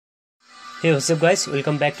Hey, what's up guys,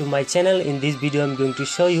 welcome back to my channel. In this video I'm going to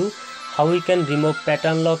show you how we can remove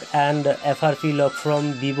pattern lock and FRP lock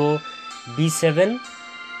from Vivo V7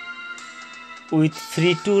 with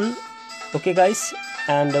free tool. Okay guys,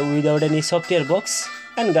 and without any software box.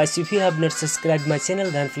 And guys, if you have not subscribed my channel,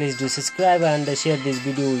 then please do subscribe and share this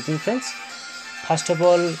video with your friends. First of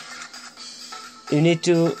all, you need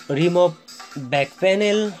to remove back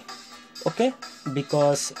panel, okay,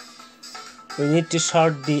 because we need to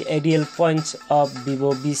sort the ADL points of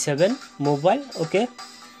Vivo V7 mobile. Okay,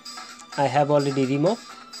 I have already removed,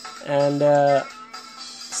 and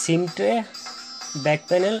SIM tray, back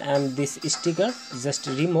panel, and this sticker just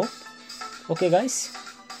remove. Okay guys,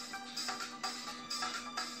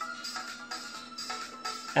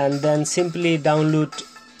 and then simply download.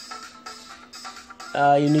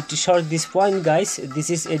 You need to sort this point guys. This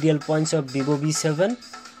is ADL points of Vivo V7,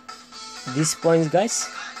 these points guys.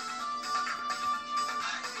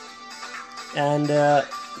 And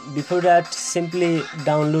before that, simply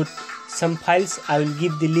download some files. I will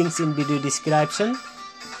give the links in video description.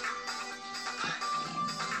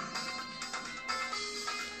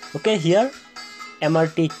 Okay, here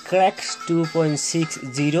MRT cracks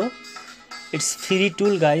 2.60. it's free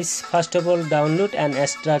tool guys. First of all, download and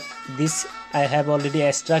extract this. I have already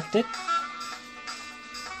extracted.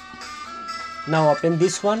 Now open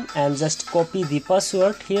this one and just copy the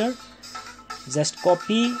password here. Just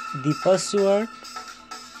copy the password,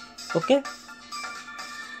 okay,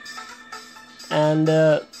 and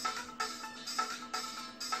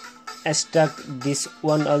extract this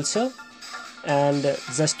one also, and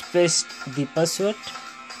just paste the password.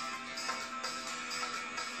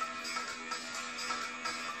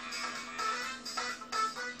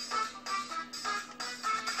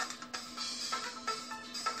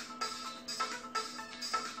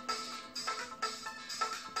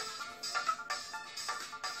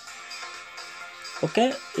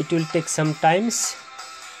 Okay, it will take some times.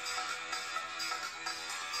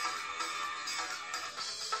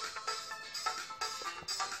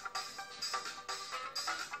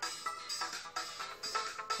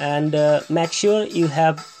 And make sure you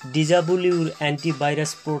have disabled your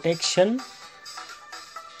antivirus protection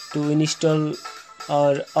to install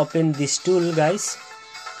or open this tool guys.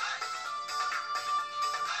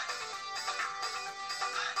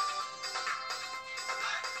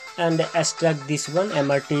 And extract this one,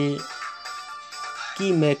 MRT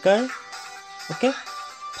key maker. Okay,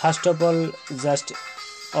 first of all, just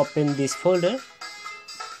open this folder,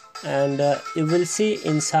 and you will see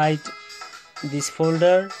inside this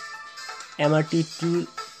folder MRT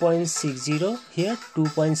 2.60 here,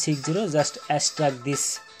 2.60. just extract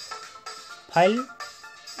this file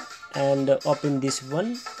and open this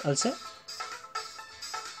one also.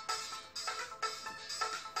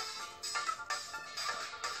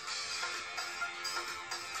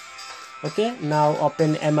 Okay, now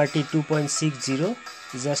open MRT 2.60.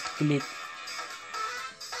 just click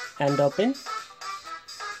and open.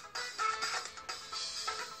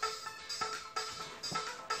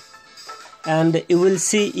 And you will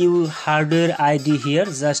see your hardware ID here.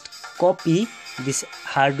 Just copy this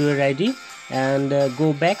hardware ID and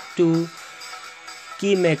go back to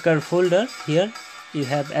key maker folder. Here you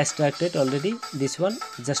have extracted already this one.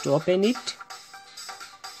 Just open it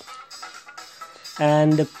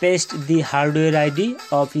and paste the hardware ID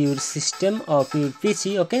of your system, of your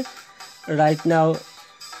PC. Okay, right now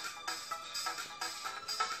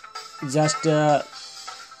just tap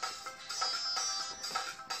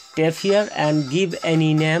here and give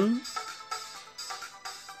any name.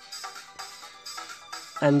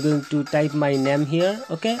 I'm going to type my name here.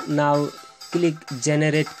 Okay, now click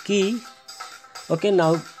generate key. Okay,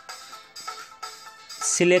 now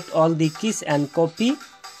select all the keys and copy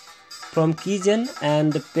from keygen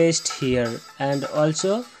and paste here, and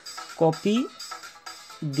also copy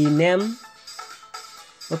the name,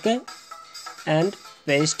 okay, and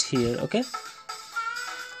paste here. Okay,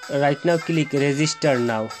 right now click register.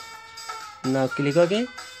 Now click OK.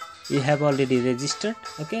 You have already registered.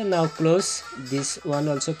 Okay, now close this one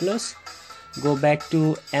also, close. Go back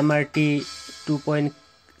to MRT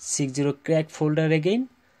 2.60 crack folder again.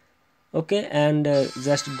 Okay, and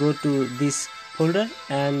just go to this folder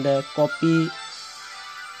and copy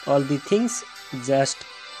all the things. Just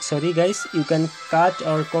sorry guys, you can cut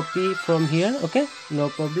or copy from here. Okay, no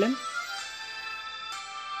problem.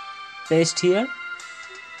 Paste here,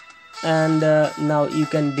 and now you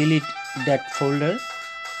can delete that folder.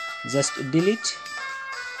 Just delete.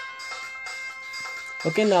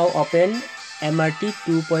 Okay, now open MRT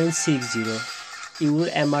 2.60. Your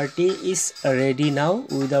MRT is ready now.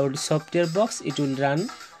 Without software box it will run,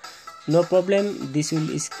 no problem. This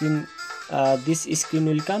will screen this screen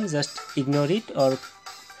will come. Just ignore it or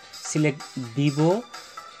select Vivo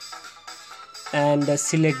and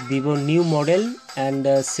select Vivo new model and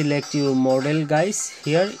select your model guys.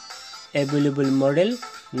 Here available model.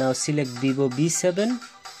 Now select Vivo B7.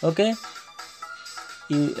 Okay,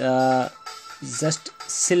 you just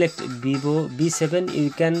select Vivo B7.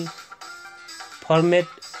 You can format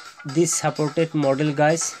this supported model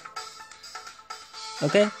guys.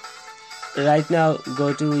 Okay, right now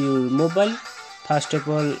go to your mobile. First of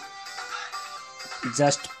all,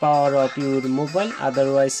 just power off your mobile,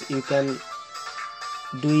 otherwise you can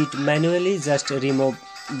do it manually. Just remove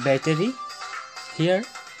battery. Here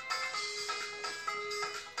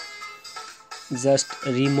just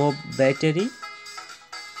remove battery.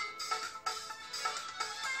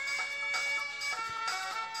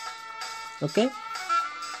 Okay,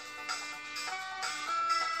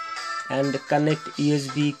 and connect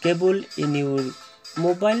USB cable in your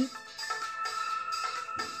mobile.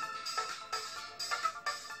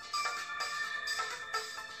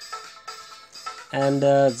 And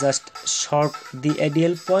just short the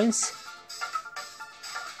ADL points.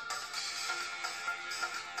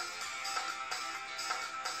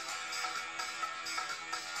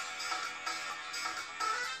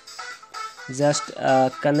 Just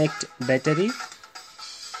connect battery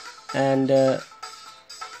and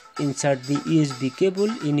insert the USB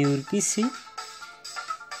cable in your PC.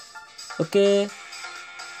 Okay,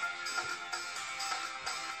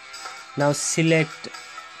 now select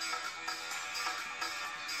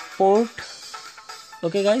port.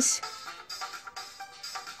 Okay guys,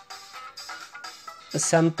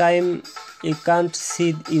 sometime you can't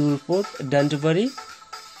see your port, don't worry.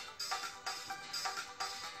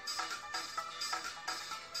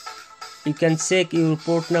 You can check your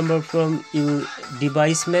port number from your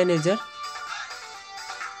device manager.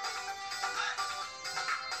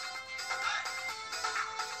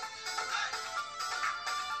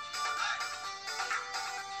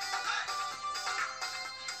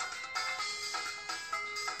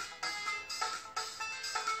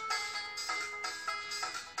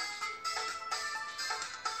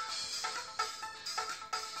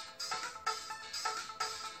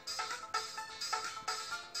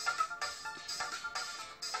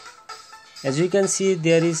 As you can see,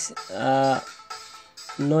 there is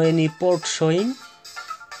no any port showing.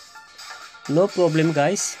 No problem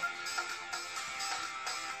guys.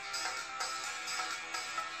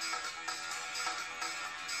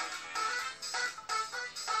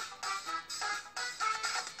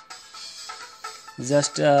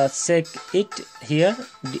 Just check it here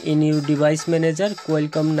in your device manager.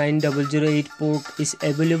 Qualcomm 9008 port is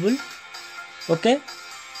available. Okay,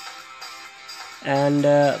 and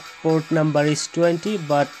port number is 20,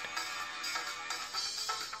 but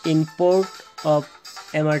in port of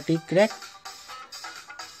MRT crack,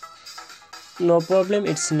 no problem,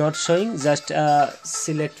 it's not showing. Just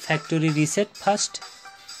select factory reset first.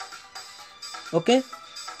 Okay,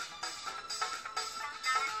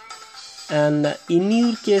 and in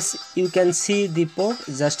your case you can see the port.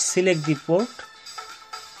 Just select the port.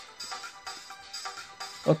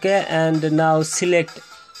 Okay, and now select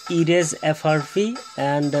erase FRP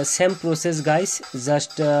and same process guys.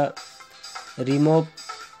 Just remove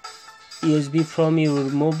USB from your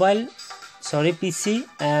mobile, PC,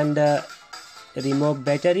 and remove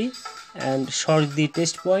battery and short the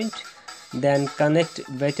test point, then connect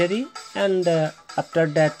battery, and after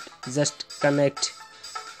that just connect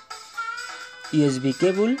USB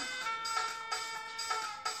cable.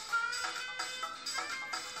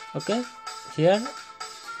 Okay, here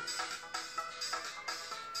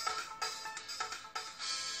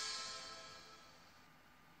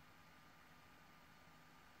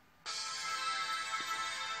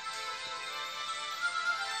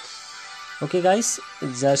okay guys,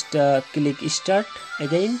 just click start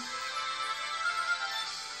again.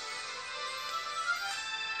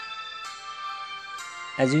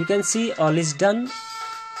 As you can see, all is done.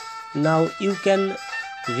 Now you can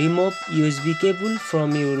remove USB cable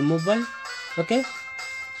from your mobile. Okay,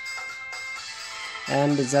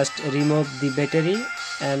 and just remove the battery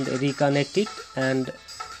and reconnect it and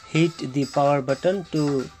hit the power button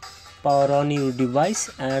to power on your device,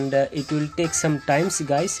 and it will take some times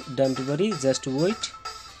guys, don't worry, just wait.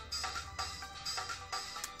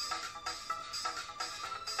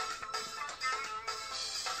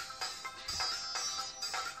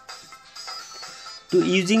 To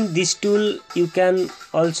using this tool, you can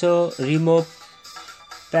also remove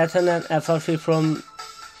pattern and FRP from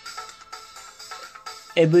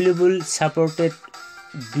available supported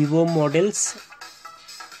Vivo models.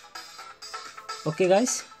 Okay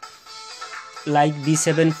guys, like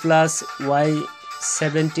B7 Plus,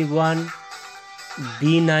 Y71,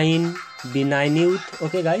 B9, B9 Youth.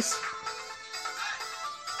 Okay guys.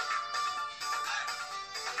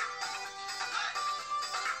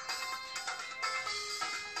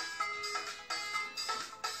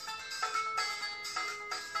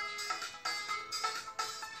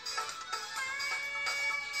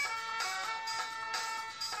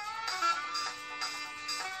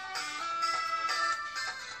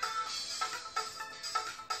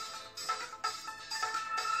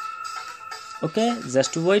 Okay,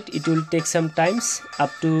 just wait, it will take some times,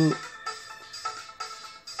 up to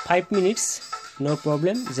 5 minutes, no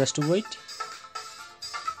problem, just wait.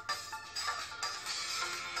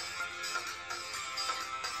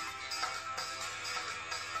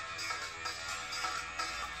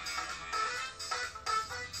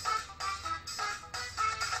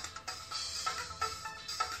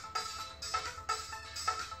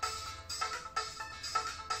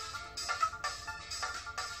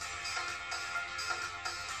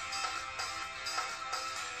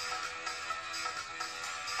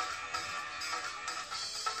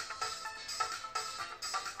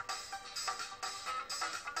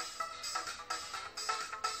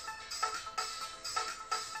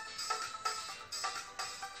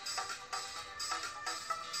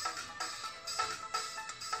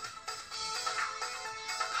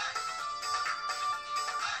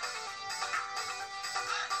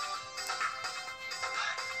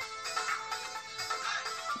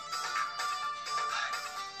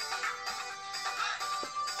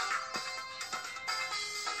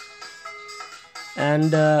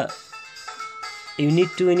 And you need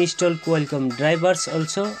to install Qualcomm drivers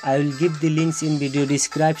also. I will give the links in video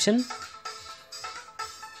description.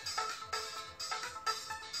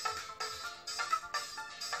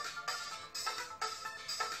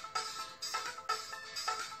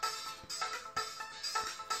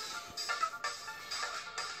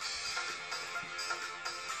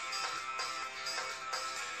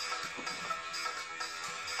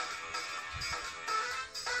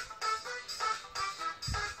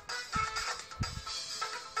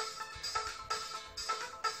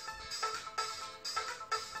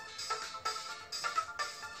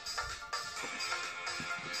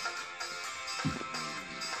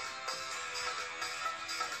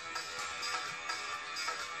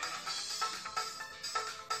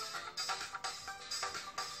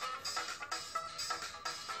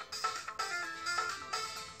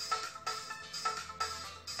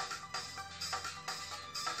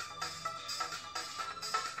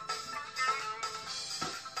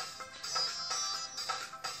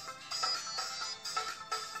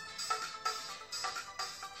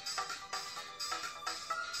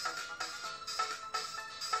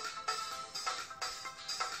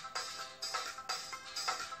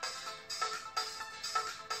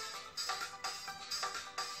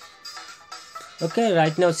 Okay,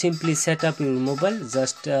 right now simply set up your mobile.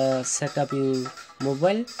 Just set up your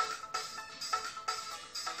mobile.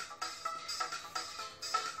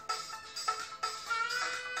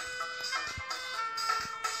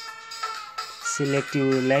 Select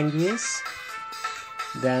your language,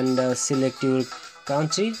 then select your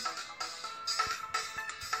country.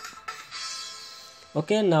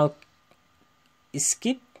 Okay, now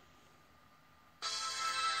skip.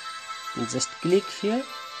 Just click here,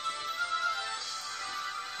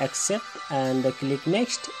 accept, and click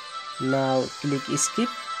next. Now click skip,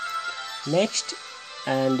 next,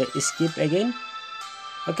 and skip again.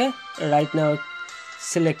 Okay, right now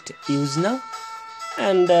select use now.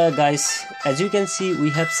 And guys, as you can see, we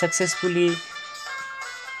have successfully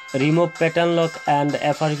removed pattern lock and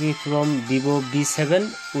FRP from Vivo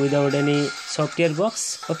B7 without any software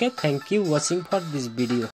box. Okay, thank you watching for this video.